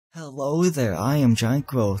Hello there, I am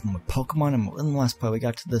GiantGrotle from Pokemon, and in the last part we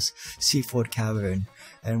got to this Seaford Cavern,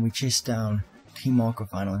 and we chased down Team Aqua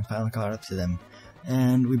and finally caught up to them.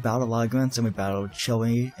 And we battled a lot of grunts, and we battled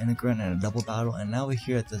Chili and a grunt in a double battle, and now we're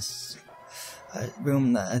here at this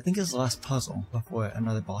room that I think is the last puzzle before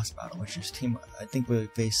another boss battle, which is I think we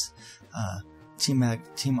face Team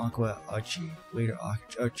Aqua Archie, later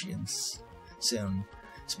Archie, and soon.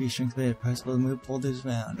 Speed strength later, possible to move boulders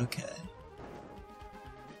around, okay.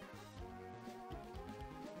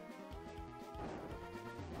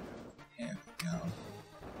 Here we go.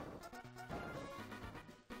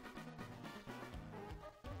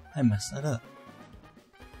 I messed that up.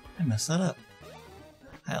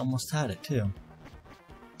 I almost had it too.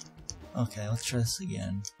 Okay, let's try this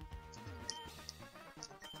again.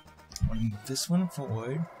 I'm gonna move this one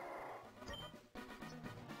forward.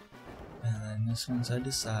 And then this one side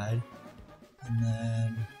to side. And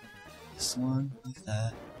then this one like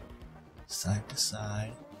that. Side to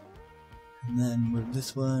side. And then move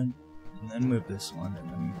this one. And then move this one.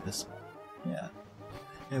 And then move this one. Yeah.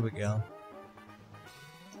 There we go.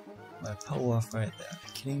 My pull off right there. Are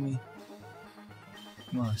you kidding me?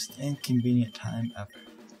 Most inconvenient time ever.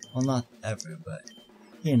 Well, not ever, but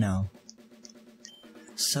you know.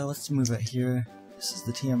 So let's move it here. This is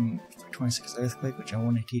the TM26 Earthquake, which I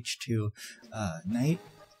want to teach to Knight.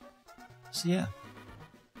 So yeah.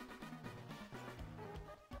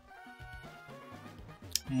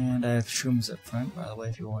 And I have shrooms up front, by the way,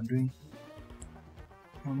 if you're wondering.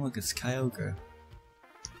 Oh look, it's Kyogre.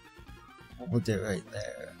 Hold it right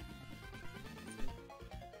there.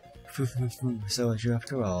 So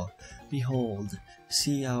after all, behold,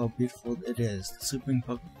 see how beautiful it is, the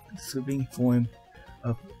swooping form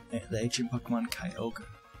of the ancient Pokemon Kyogre.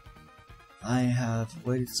 I have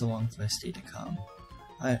waited so long for this day to come.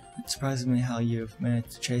 It surprises me how you've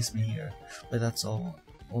managed to chase me here, but that's all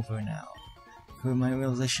over now. For my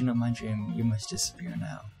realization of my dream, you must disappear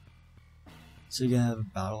now. So you're gonna have a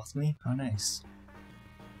battle with me? How nice.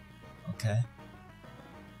 Okay.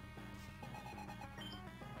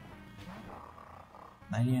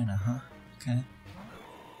 Mariana, huh? Okay.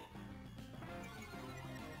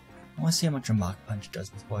 I want to see how much a Mach Punch does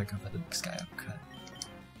before I go for the Sky Uppercut.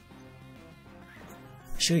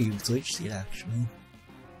 I should use Leech Seed actually.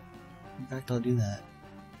 In fact, I'll do that.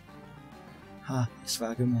 Ha, this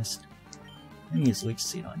Frogger missed. I'm gonna use Leech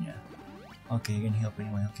Seed on you. Okay, you're gonna heal up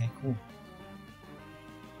anyway, okay, cool.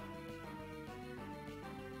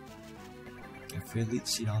 Get free Leech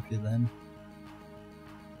Seed off you then.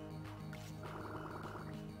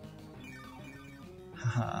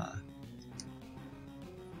 Haha.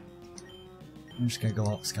 I'm just gonna go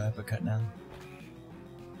all Sky Uppercut now.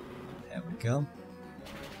 There we go.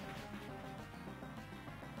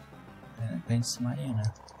 And advance to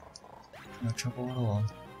Mariana. No trouble at all.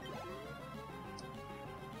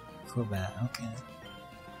 Crobat, okay.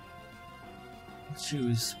 Let's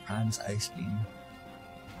choose Prime's Ice Beam.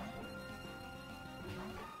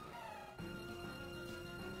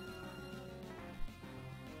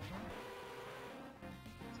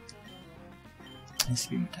 Ice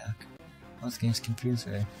Beam attack. Oh, this game's confused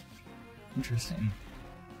there. Interesting.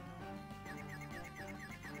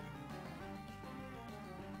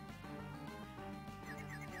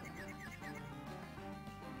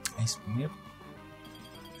 Ice Beam, yep.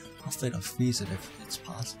 Hopefully it'll freeze it if it's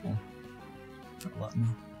possible. If it'll let me.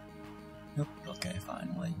 Nope, okay,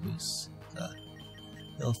 fine. We'll use the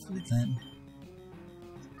Hill Food then.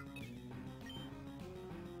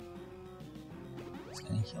 It's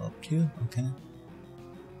gonna heal up too, okay.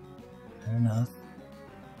 Fair enough.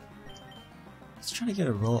 Let's try to get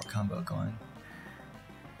a roll-up combo going.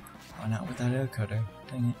 Why not with that air cutter?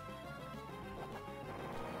 Dang it.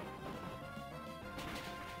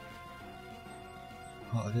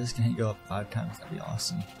 Oh, if this can go up 5 times, that'd be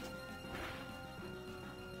awesome.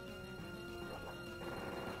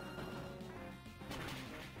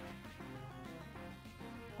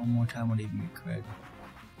 One more time would even be great.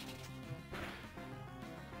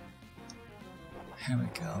 Here we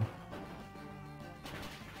go.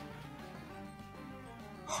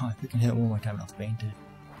 Oh, if we can hit it one more time, I'll faint it.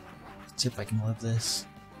 Let's see if I can live this.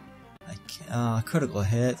 I can't. Critical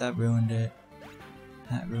hit. That ruined it.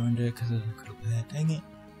 That ruined it because of the critical hit. Dang it.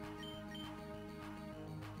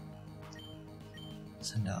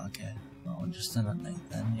 Send out, okay. Well, we'll just send out Knight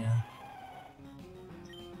then, yeah.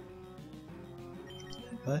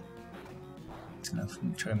 But it's gonna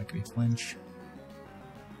try to make me flinch.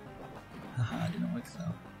 Haha, it didn't work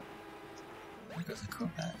though. There goes the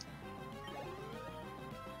Crobat.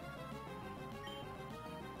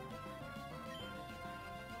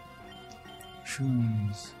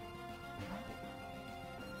 Shrooms.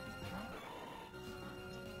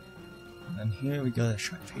 then here we go to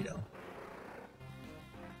Sharpedo.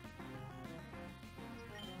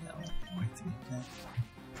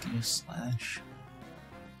 Can you slash?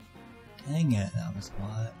 Dang it, that was a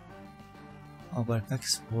lot. Oh, but if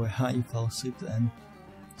X4, how you fell asleep then?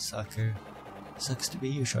 Sucker. Sucks to be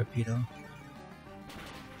you, Sharpedo.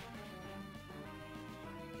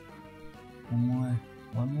 One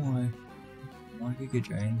more Giga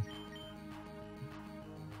Drain.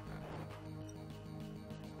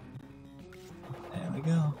 There we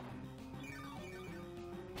go.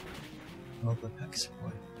 Oh, but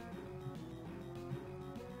X4.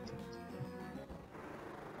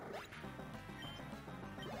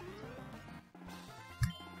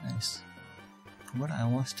 Nice. What I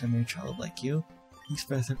lost to a mere child like you? Thanks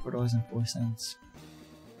for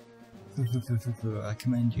 $34.04. I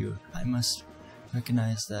commend you. I must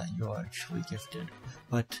recognize that you are truly gifted.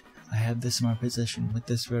 But I have this in my possession. With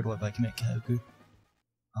this red orb I can make Kyogre.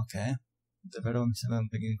 Okay. The red orb is 7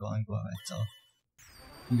 big and glowing by itself.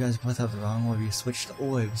 You guys both have the wrong orb. You switched the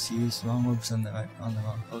orbs. You used the wrong orbs on the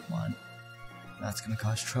wrong Pokemon. That's gonna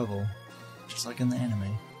cause trouble. Just like in the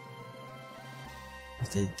anime. If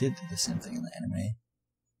they did the same thing in the anime.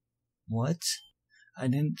 What? I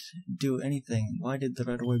didn't do anything. Why did the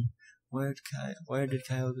red orb? Where did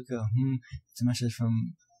Kyogre go? It's a message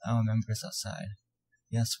from our members outside.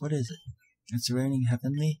 Yes, what is it? It's raining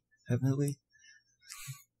heavenly?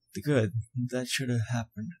 Good. That should have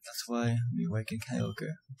happened. That's why we awakened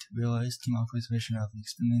Kyogre. To realize Team Aqua's vision of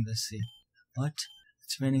expanding the sea. What?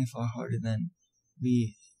 It's raining far harder than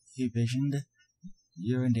we envisioned?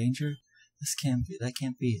 You're in danger? This can't be. That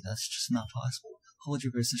can't be. That's just not possible. Hold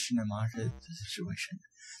your position and monitor the situation.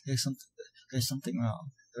 There's something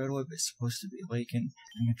wrong. The red orb is supposed to be awakened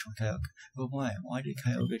and control Kyogre. But why? Why did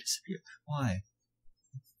Kyogre disappear? Why?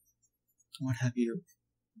 What have you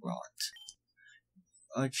wrought?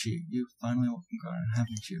 Uxie, you finally woken Grotle,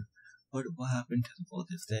 haven't you? What will happen to the world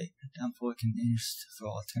if the downpour continues for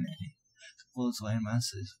all eternity? The world's land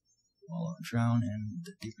masses will drown in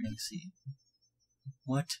the deepening sea.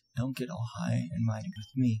 What? Don't get all high and mighty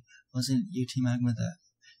with me. Wasn't you Team Magma that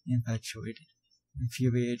infuriated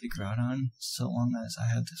Grotle? So long as I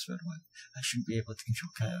have this red orb, I should be able to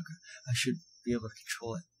control Kyogre. I should be able to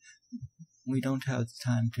control it. We don't have the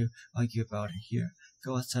time to argue about it here.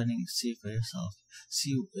 Go outside and see for yourself.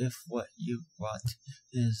 See if what you brought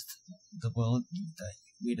is the world that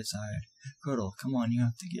we desired. Grotle, come on, you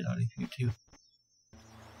have to get out of here too.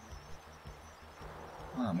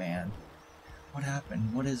 Oh man. What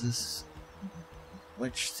happened? What is this?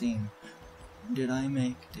 Which scene? Did I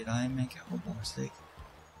make a horrible mistake?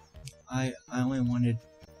 I only wanted.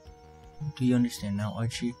 Do you understand now,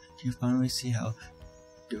 Archie? Do you finally see how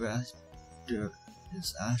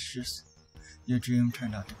disastrous your dream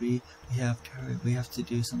turned out to be? We have to hurry. We have to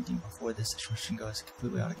do something before this situation goes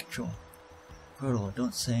completely out of control. Grotle,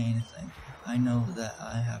 don't say anything. I know that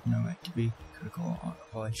I have no right to be critical of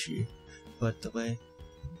Archie, but the way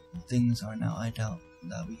things are now, I doubt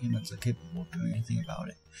that we humans are capable of doing anything about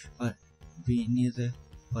it. But neither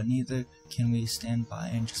can we stand by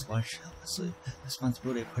and just watch helplessly. The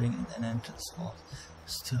responsibility of putting an end to this fault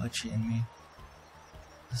is to Archie and me.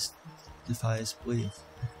 This defies belief.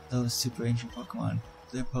 Those super ancient Pokemon,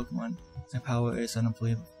 their power is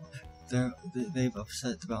unbelievable. They've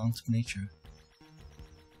upset the balance of nature.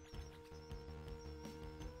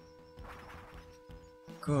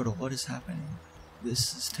 Grotle, what is happening?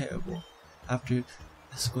 This is terrible. After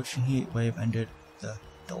the scorching heat wave ended, the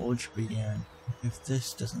Ulge began. If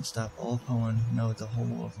this doesn't stop, all Pokemon know the whole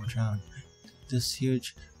world will drown. This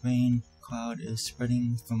huge rain cloud is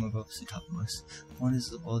spreading from above the top of us. What is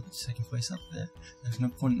the world that's taking place up there? There's no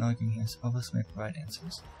point in arguing here, so Publius may provide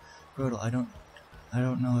answers. Grotle, I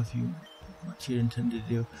don't know if you what you intend to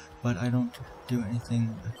do, but don't do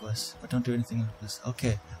anything reckless.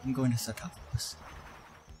 Okay, I'm going to set Publius.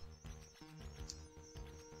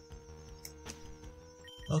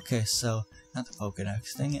 Okay, so not the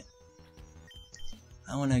Pokedex. Dang it.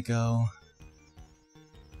 I want to go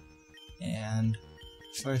and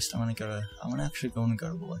first I'm actually going to go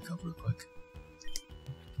to Woolly Cup real quick.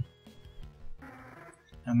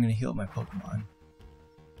 I'm going to heal my Pokemon.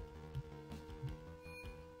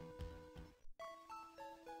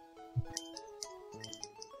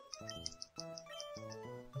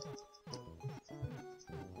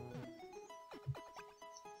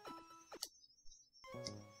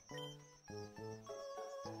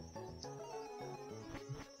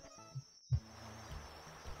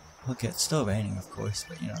 Okay, it's still raining, of course,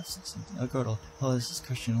 but you know, it's something. Oh, Grotle, oh, this is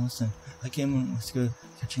Christian, listen. I came in was good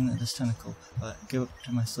catching this tentacle, but I gave up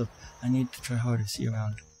to my slip. I need to try harder, see you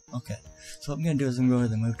around. Okay, so what I'm gonna do is I'm gonna go to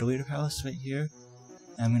the move deleter house right here,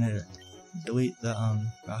 and I'm gonna delete the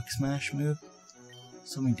rock smash move.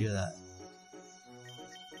 So let me do that.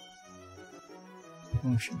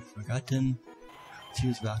 Oh shoot, forgotten to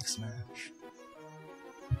use rock smash.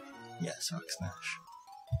 Yes, rock smash.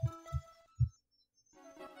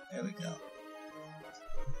 There we go.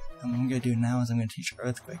 And what I'm gonna do now is I'm gonna teach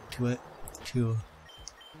earthquake to it to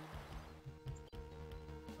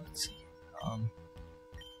let's see.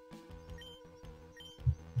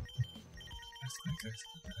 Earthquake.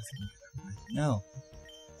 No.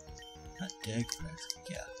 Not dig for earthquake,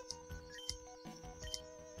 yeah.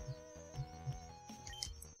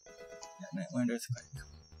 Yeah, learned earthquake.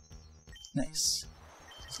 Nice.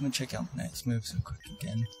 So I'm gonna check out Knight's moves real quick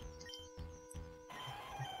again.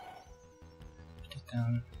 Get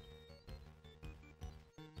down.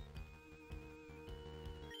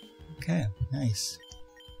 Okay, nice.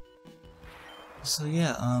 So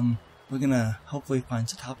yeah, we're gonna hopefully find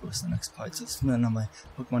Satopos in the next part. So this is on my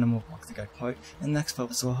Pokemon and we'll walk the guide part. In the next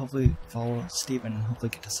part, so we'll hopefully follow Steven and hopefully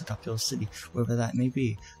get to Satopos City, wherever that may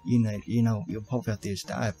be. You know, you'll probably have to use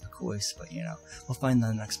dive, of course, but you know, we'll find that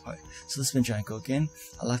in the next part. So this has been GiantGrotle again.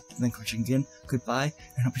 I'd like to thank you for watching again. Goodbye,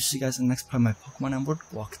 and hope to see you guys in the next part of my Pokemon and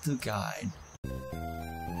Walk Through Guide.